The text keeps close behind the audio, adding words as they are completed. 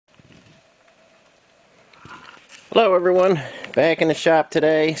Hello everyone, back in the shop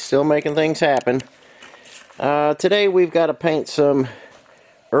today, still making things happen. Today we've got to paint some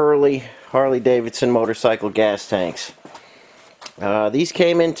early Harley Davidson motorcycle gas tanks. These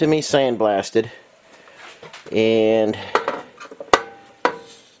came into me sandblasted and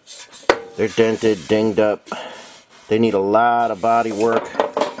they're dented, dinged up. They need a lot of body work.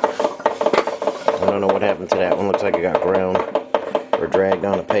 I don't know what happened to that one. Looks like it got ground or dragged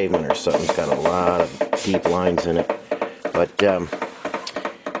on the pavement or something. It's got a lot of deep lines in it. But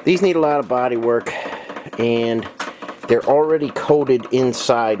these need a lot of body work, and they're already coated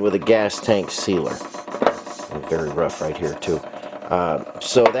inside with a gas tank sealer. And very rough right here too.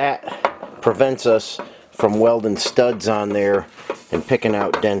 So that prevents us from welding studs on there and picking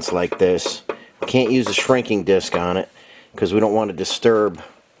out dents like this. We can't use a shrinking disc on it because we don't want to disturb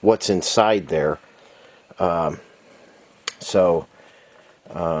what's inside there. The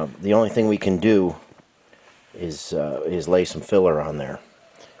only thing we can do is lay some filler on there.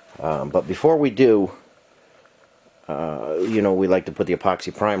 But before we do, you know, we like to put the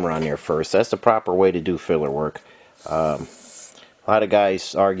epoxy primer on there first. That's the proper way to do filler work. A lot of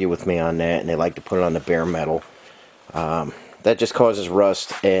guys argue with me on that, and they like to put it on the bare metal. That just causes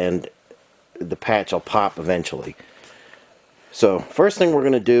rust, and the patch will pop eventually. So first thing we're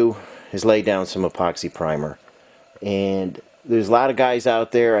going to do is lay down some epoxy primer. And there's a lot of guys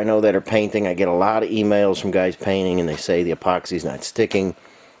out there I know that are painting. I get a lot of emails from guys painting, and they say the epoxy's not sticking,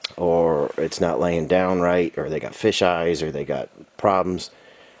 or it's not laying down right, or they got fish eyes, or they got problems.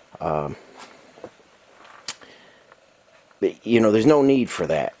 But, you know, there's no need for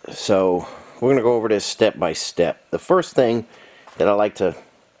that. So we're going to go over this step by step. The first thing that I like to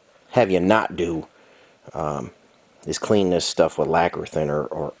have you not do is clean this stuff with lacquer thinner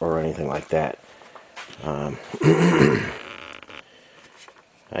or anything like that.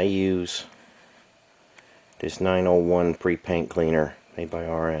 I use this 901 pre-paint cleaner made by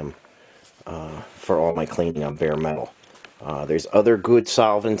RM for all my cleaning on bare metal. There's other good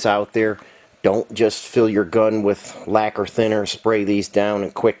solvents out there. Don't just fill your gun with lacquer thinner, spray these down,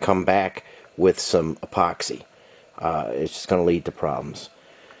 and quick come back with some epoxy. It's just going to lead to problems.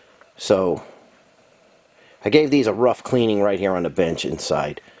 So I gave these a rough cleaning right here on the bench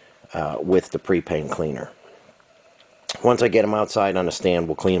inside with the pre-paint cleaner. Once I get them outside on the stand,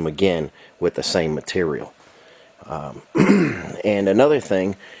 we'll clean them again with the same material. And another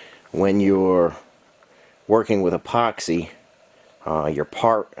thing, when you're working with epoxy, your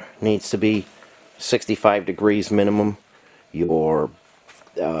part needs to be 65 degrees minimum. Your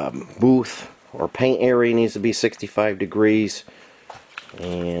booth or paint area needs to be 65 degrees.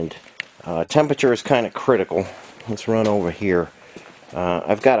 And temperature is kind of critical. Let's run over here.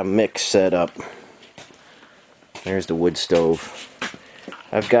 I've got a mix set up. There's the wood stove.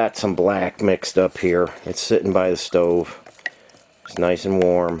 I've got some black mixed up here. It's sitting by the stove. It's nice and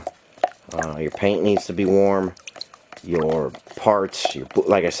warm. Your paint needs to be warm. Your parts,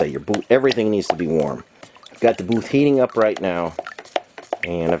 like I say, your boot, everything needs to be warm. I've got the booth heating up right now,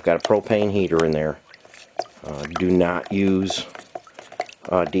 and I've got a propane heater in there. Do not use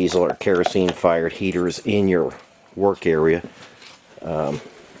diesel or kerosene fired heaters in your work area.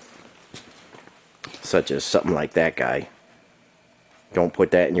 Such as something like that guy. Don't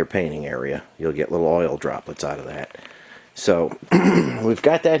put that in your painting area. You'll get little oil droplets out of that. So we've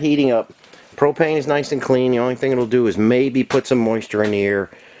got that heating up. Propane is nice and clean. The only thing it'll do is maybe put some moisture in the air.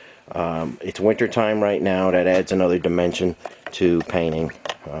 It's winter time right now. That adds another dimension to painting.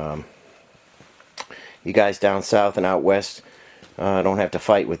 You guys down south and out west don't have to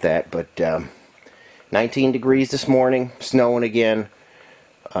fight with that. But 19 degrees this morning, snowing again.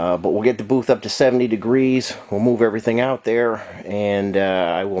 But we'll get the booth up to 70 degrees. We'll move everything out there, and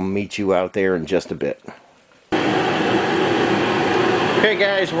I will meet you out there in just a bit. Okay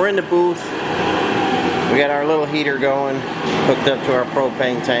guys, we're in the booth. We got our little heater going, hooked up to our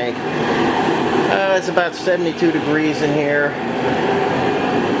propane tank. It's about 72 degrees in here.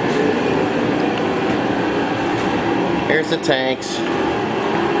 Here's the tanks.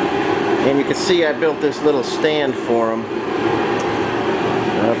 And you can see I built this little stand for them.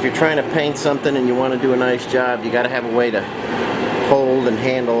 If you're trying to paint something and you want to do a nice job, you got to have a way to hold and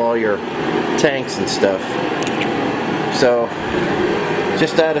handle all your tanks and stuff. So,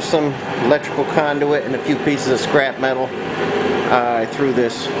 just out of some electrical conduit and a few pieces of scrap metal, I threw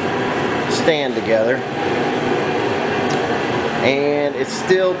this stand together. And it's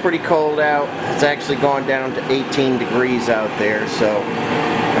still pretty cold out. It's actually gone down to 18 degrees out there, so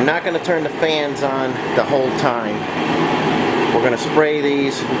I'm not going to turn the fans on the whole time. We're going to spray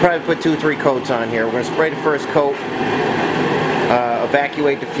these. We'll probably put 2-3 coats on here. We're going to spray the first coat,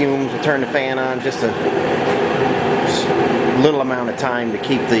 evacuate the fumes, we'll turn the fan on just to little amount of time to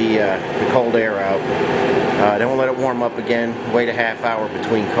keep the cold air out. Then we'll let it warm up again, wait a half hour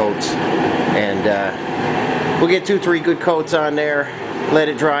between coats, and we'll get 2-3 good coats on there, let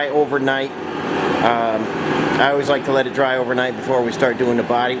it dry overnight. I always like to let it dry overnight before we start doing the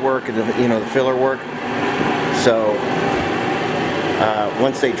body work and the filler work. So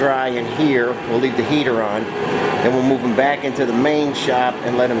once they dry in here, we'll leave the heater on, then we'll move them back into the main shop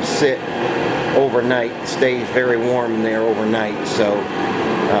and let them sit overnight. It stays very warm in there overnight. So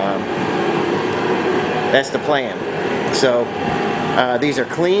that's the plan. So these are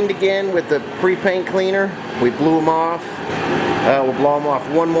cleaned again with the pre-paint cleaner. We blew them off. We'll blow them off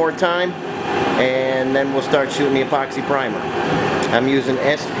one more time, and then we'll start shooting the epoxy primer. I'm using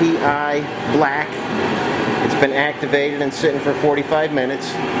SPI Black. It's been activated and sitting for 45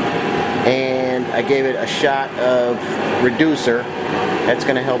 minutes, and I gave it a shot of reducer. That's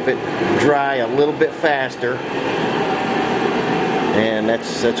going to help it dry a little bit faster, and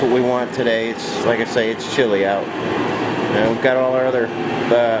that's what we want today. It's like I say, it's chilly out. And we've got all our other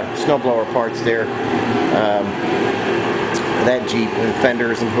snowblower parts there. That Jeep and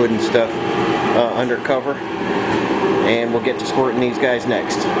fenders and hood and stuff under cover, and we'll get to squirting these guys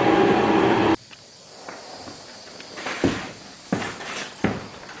next.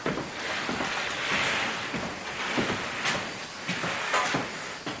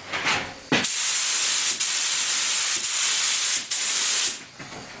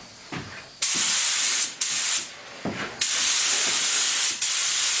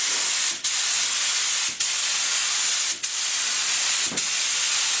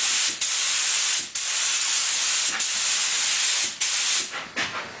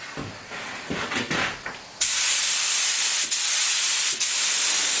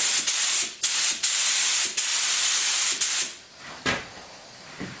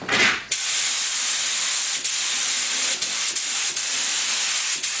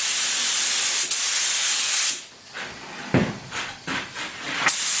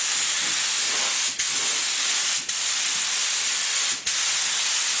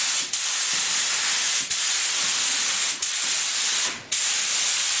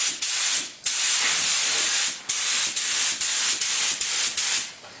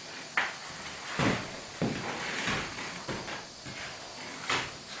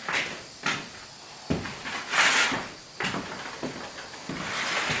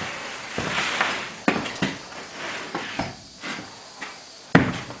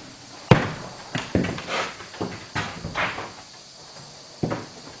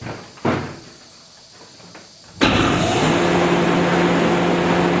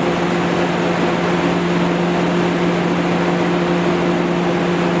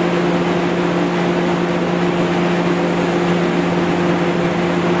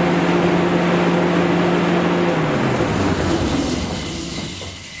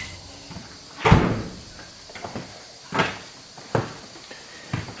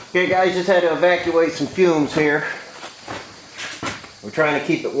 Okay guys, just had to evacuate some fumes here. We're trying to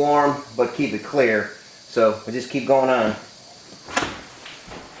keep it warm, but keep it clear. So we just keep going on.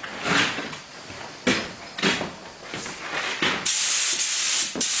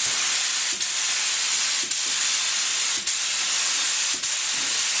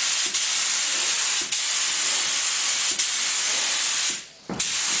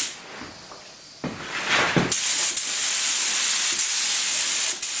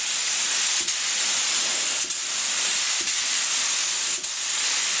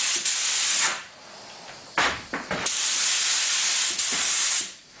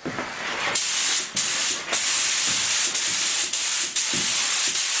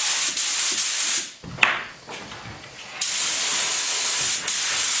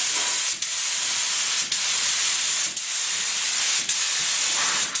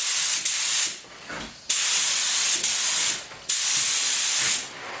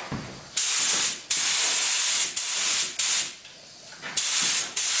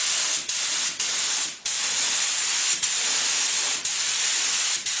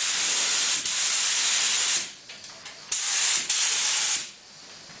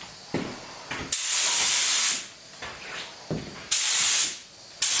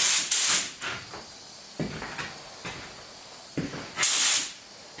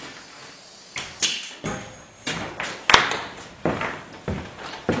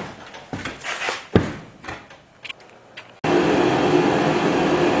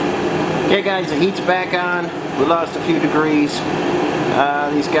 Okay guys, the heat's back on. We lost a few degrees.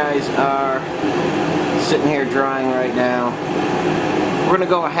 These guys are sitting here drying right now. We're going to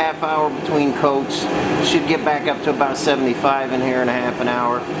go a half hour between coats. Should get back up to about 75 in here in a half an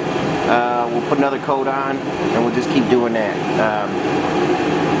hour. We'll put another coat on, and we'll just keep doing that.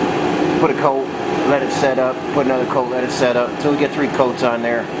 Put a coat, let it set up, put another coat, let it set up, until we get 3 coats on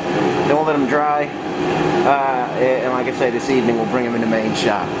there. Then we'll let them dry, and like I say, this evening we'll bring them in the main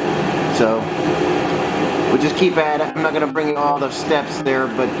shop. So we'll just keep at it. I'm not going to bring you all the steps there,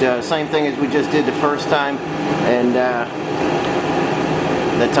 but same thing as we just did the first time, and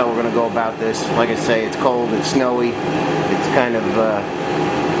that's how we're going to go about this. Like I say, it's cold, it's snowy, it's kind of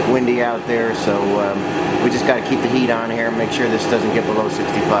windy out there, so we just got to keep the heat on here and make sure this doesn't get below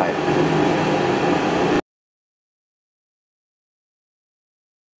 65.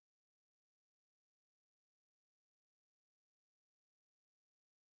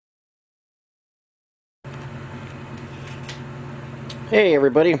 Hey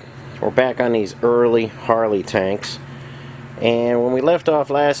everybody, we're back on these early Harley tanks, and when we left off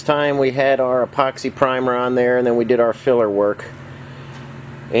last time we had our epoxy primer on there, and then we did our filler work.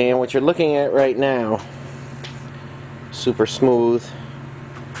 And what you're looking at right now, super smooth.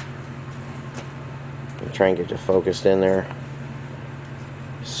 Let me try and get you focused in there.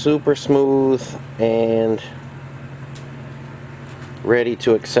 Super smooth and ready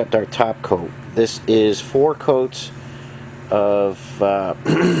to accept our top coat. This is 4 coats of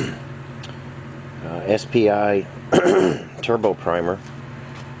SPI turbo primer,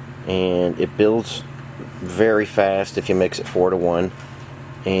 and it builds very fast if you mix it 4 to 1.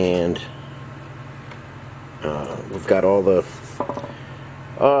 And we've got all the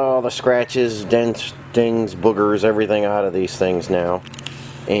scratches, dents, dings, boogers, everything out of these things now,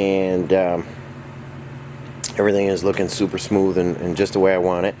 and everything is looking super smooth and just the way I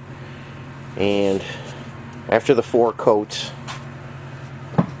want it. And after the 4 coats,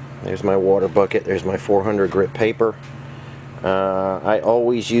 there's my water bucket, there's my 400 grit paper. I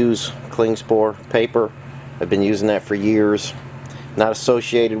always use Klingspor paper. I've been using that for years. Not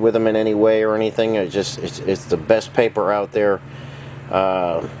associated with them in any way or anything. It's the best paper out there.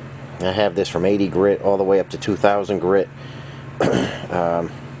 I have this from 80 grit all the way up to 2000 grit.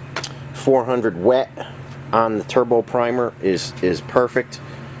 400 wet on the turbo primer is perfect.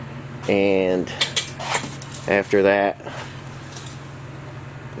 And after that,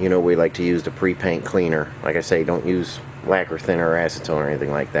 you know, we like to use the pre-paint cleaner. Like I say, don't use lacquer thinner or acetone or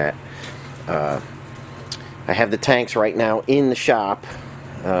anything like that. I have the tanks right now in the shop.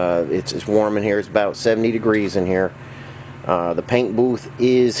 It's warm in here. It's about 70 degrees in here. The paint booth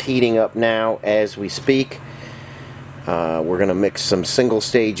is heating up now as we speak. We're going to mix some single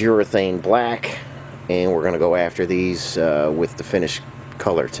stage urethane black, and we're going to go after these with the finished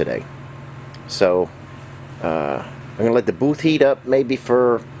color today. So I'm going to let the booth heat up maybe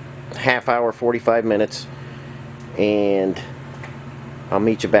for half hour, 45 minutes, and I'll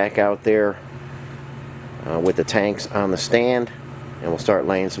meet you back out there with the tanks on the stand, and we'll start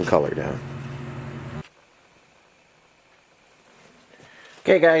laying some color down.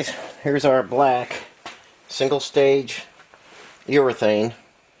 Okay guys, here's our black single stage urethane,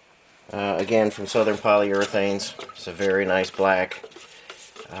 again from Southern Polyurethanes. It's a very nice black,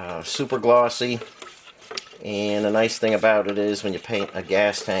 super glossy, and the nice thing about it is when you paint a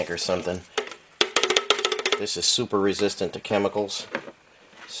gas tank or something, this is super resistant to chemicals,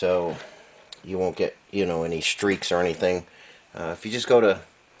 so you won't get, you know, any streaks or anything. If you just go to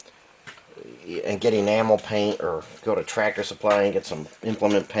and get enamel paint, or go to Tractor Supply and get some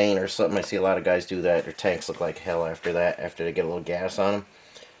implement paint or something, I see a lot of guys do that. Their tanks look like hell after that, after they get a little gas on them.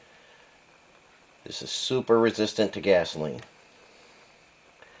 This is super resistant to gasoline.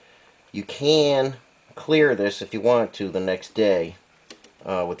 You can clear this if you want to the next day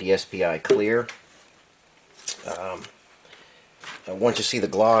with the SPI clear. Once you see the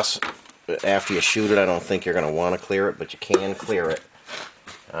gloss after you shoot it, I don't think you're going to want to clear it, but you can clear it.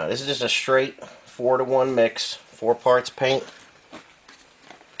 This is just a straight 4 to 1 mix. 4 parts paint,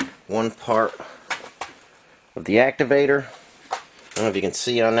 1 part of the activator. I don't know if you can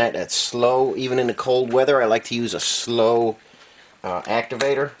see on that, that's slow. Even in the cold weather, I like to use a slow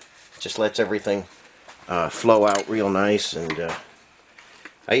activator. It just lets everything flow out real nice. And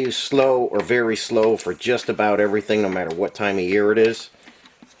I use slow or very slow for just about everything, no matter what time of year it is.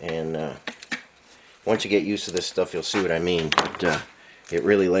 And once you get used to this stuff, you'll see what I mean. But, it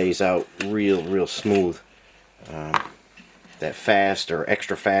really lays out real smooth. That fast or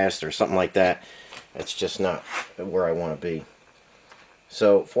extra fast or something like that, that's just not where I want to be.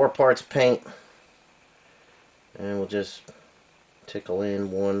 So 4 parts paint, and we'll just tickle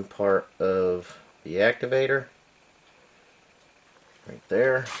in 1 part of the activator right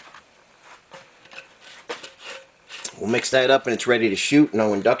there. We'll mix that up and it's ready to shoot.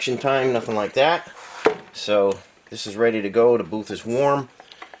 No induction time, nothing like that. So this is ready to go. The booth is warm.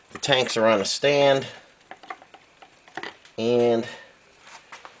 The tanks are on a stand, and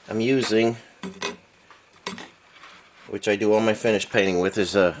I'm using, which I do all my finish painting with,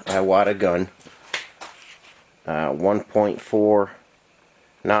 is a Iwata gun. 1.4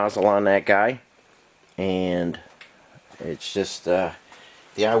 nozzle on that guy, and it's just the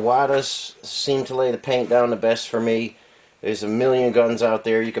Iwatas seem to lay the paint down the best for me. There's a million guns out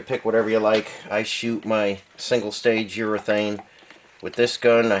there. You can pick whatever you like. I shoot my single stage urethane with this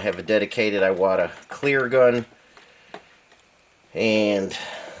gun. I have a dedicated Iwata clear gun, and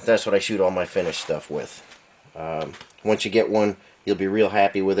that's what I shoot all my finished stuff with. Once you get one, you'll be real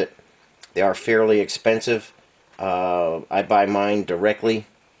happy with it. They are fairly expensive. I buy mine directly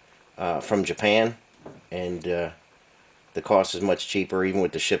from Japan, and the cost is much cheaper. Even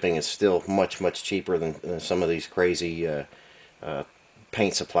with the shipping, it's still much cheaper than some of these crazy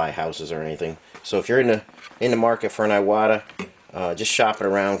paint supply houses or anything. So if you're in the market for an Iwata, just shop it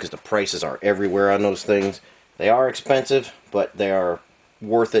around, because the prices are everywhere on those things. They are expensive, but they are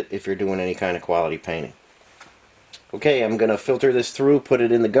worth it if you're doing any kind of quality painting. Okay, I'm gonna filter this through, put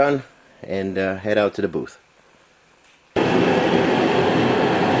it in the gun, and head out to the booth.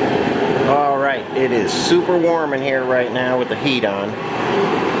 Alright, it is super warm in here right now with the heat on.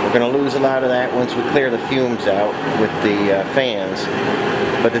 We're going to lose a lot of that once we clear the fumes out with the fans.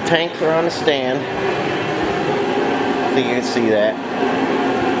 But the tanks are on the stand. I think you can see that.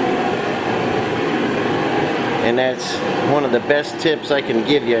 And that's one of the best tips I can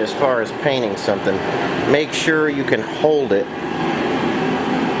give you as far as painting something. Make sure you can hold it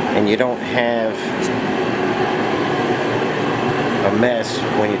and you don't have a mess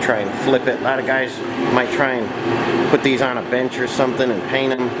when you try and flip it. A lot of guys might try and put these on a bench or something and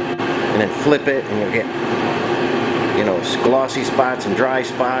paint them and then flip it, and you'll get, you know, glossy spots and dry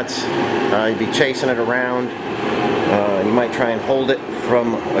spots. You'd be chasing it around. You might try and hold it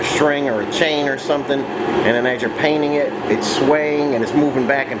from a string or a chain or something, and then as you're painting it, it's swaying and it's moving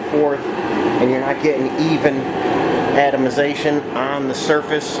back and forth, and you're not getting even atomization on the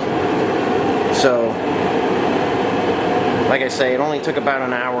surface. So like I say, it only took about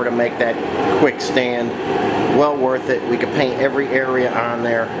an hour to make that quick stand. Well worth it. We could paint every area on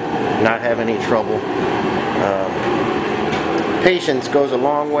there, not have any trouble. Patience goes a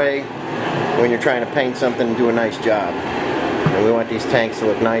long way when you're trying to paint something and do a nice job. And we want these tanks to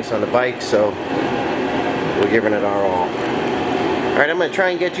look nice on the bike, so we're giving it our all. Alright, I'm going to try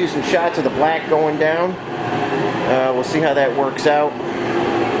and get you some shots of the black going down. We'll see how that works out.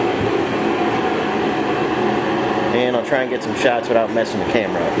 And I'll try and get some shots without messing the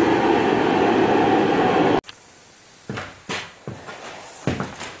camera up.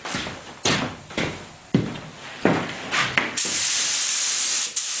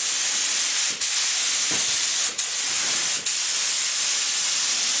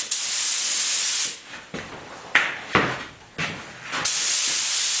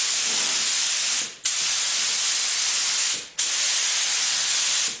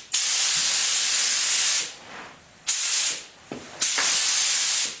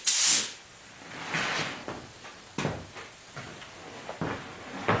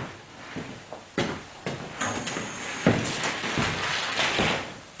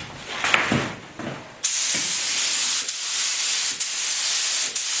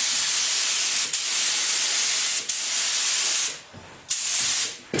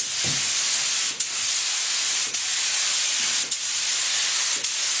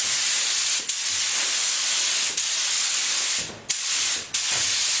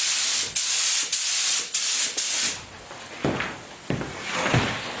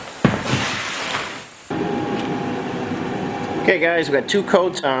 Okay guys, we got 2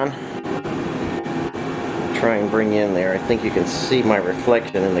 coats on. Try and bring you in there. I think you can see my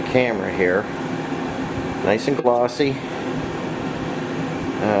reflection in the camera here. Nice and glossy.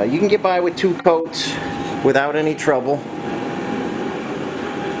 You can get by with 2 coats without any trouble.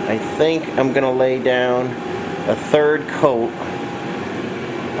 I think I'm going to lay down a 3rd coat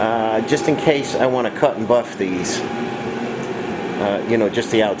just in case I want to cut and buff these. You know,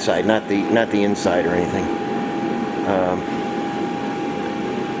 just the outside, not the inside or anything.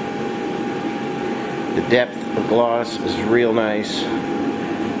 The depth of gloss is real nice,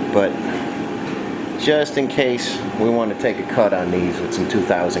 but just in case we want to take a cut on these with some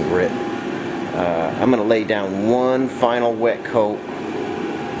 2000 grit, I'm going to lay down 1 final wet coat,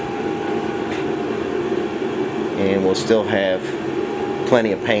 and we'll still have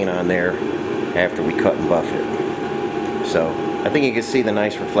plenty of paint on there after we cut and buff it. So I think you can see the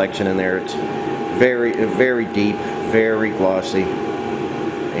nice reflection in there. It's very deep, very glossy,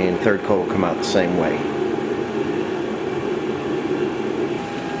 and 3rd coat will come out the same way.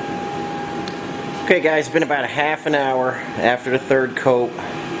 Okay guys, it's been about a half an hour after the third coat.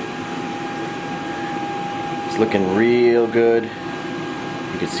 It's looking real good.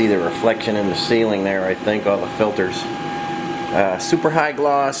 You can see the reflection in the ceiling there, I think, all the filters. Super high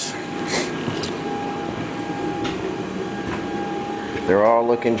gloss. They're all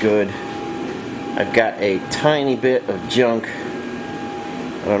looking good. I've got a tiny bit of junk.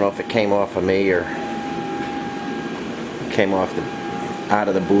 I don't know if it came off of me or came off out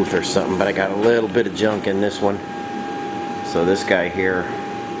of the booth or something, but I got a little bit of junk in this one. So this guy here,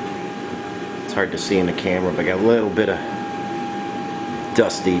 it's hard to see in the camera, but I got a little bit of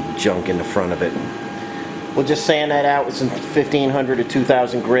dusty junk in the front of it. We'll just sand that out with some 1500 to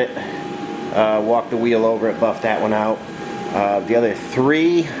 2000 grit. Walk the wheel over it, buff that one out. The other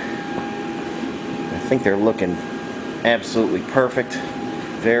three, I think they're looking absolutely perfect.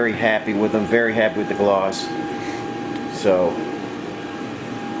 Very happy with them, very happy with the gloss. So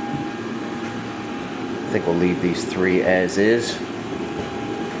I think we'll leave these three as is.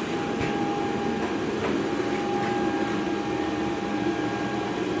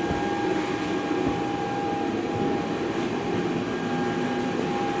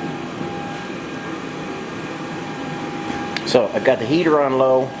 So I've got the heater on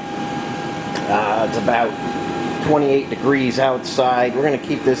low. It's about 28 degrees outside. We're going to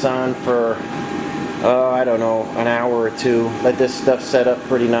keep this on for, I don't know, an hour or two. Let this stuff set up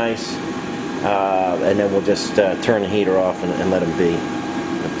pretty nice. And then we'll just turn the heater off and let them be.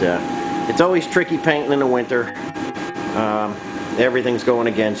 But it's always tricky painting in the winter. Everything's going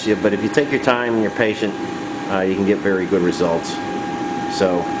against you. But if you take your time and you're patient, you can get very good results.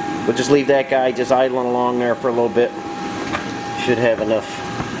 So we'll just leave that guy just idling along there for a little bit. Should have enough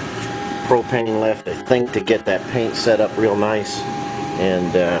propane left, I think, to get that paint set up real nice.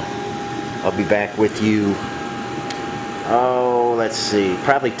 And I'll be back with you, oh, let's see,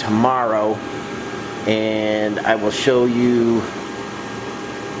 probably tomorrow. And I will show you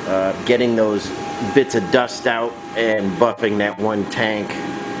getting those bits of dust out and buffing that one tank.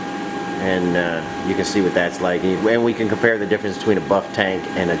 And you can see what that's like. And we can compare the difference between a buff tank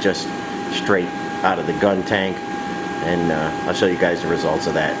and a just straight out of the gun tank. And I'll show you guys the results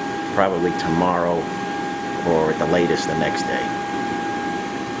of that probably tomorrow or at the latest the next day.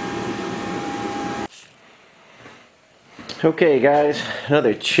 Okay guys,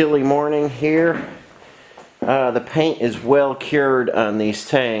 another chilly morning here. The paint is well cured on these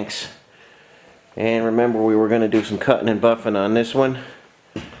tanks. And remember, we were going to do some cutting and buffing on this one.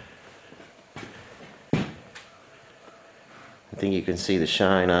 I think you can see the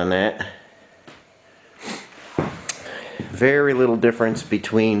shine on that. Very little difference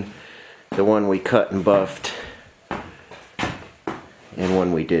between the one we cut and buffed and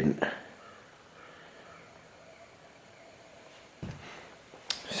one we didn't.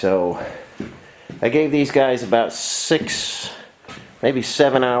 So I gave these guys about 6, maybe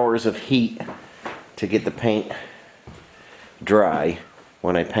 7 hours of heat to get the paint dry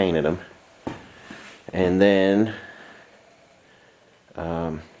when I painted them. And then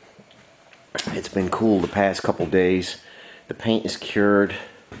it's been cool the past couple days. The paint is cured.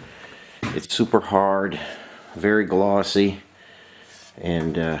 It's super hard, very glossy,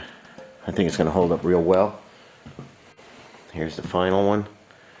 and I think it's going to hold up real well. Here's the final one.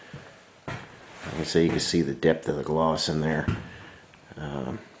 Like I say, you can see the depth of the gloss in there.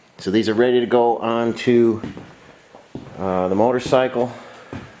 So these are ready to go onto the motorcycle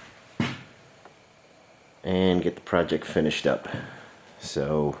and get the project finished up.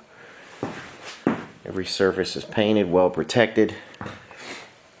 So every surface is painted, well protected.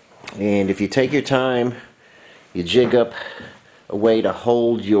 And if you take your time, you jig up a way to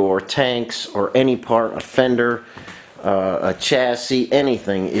hold your tanks or any part, a fender, a chassis,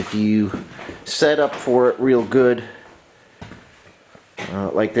 anything. If you set up for it real good,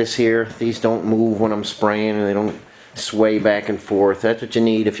 like this here, these don't move when I'm spraying and they don't sway back and forth. That's what you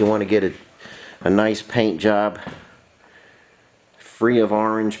need if you want to get a nice paint job, free of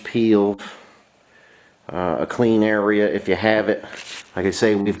orange peel. A clean area if you have it. Like I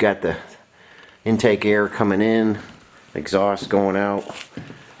say, we've got the intake air coming in, exhaust going out.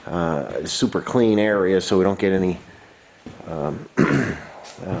 Super clean area so we don't get any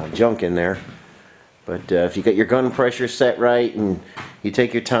junk in there. But if you get your gun pressure set right and you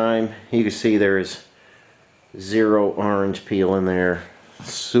take your time, you can see there's zero orange peel in there.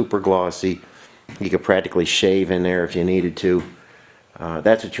 Super glossy. You could practically shave in there if you needed to.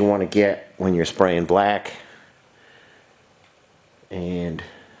 That's what you want to get when you're spraying black. And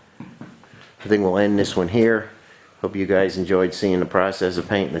I think we'll end this one here. Hope you guys enjoyed seeing the process of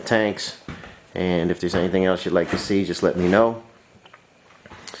painting the tanks. And if there's anything else you'd like to see, just let me know.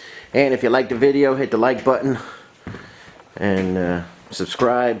 And if you like the video, hit the like button and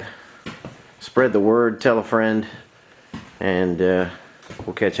subscribe. Spread the word, tell a friend, and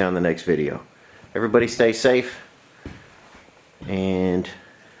we'll catch you on the next video. Everybody stay safe and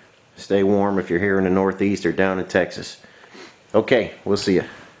stay warm if you're here in the Northeast or down in Texas. Okay, we'll see you.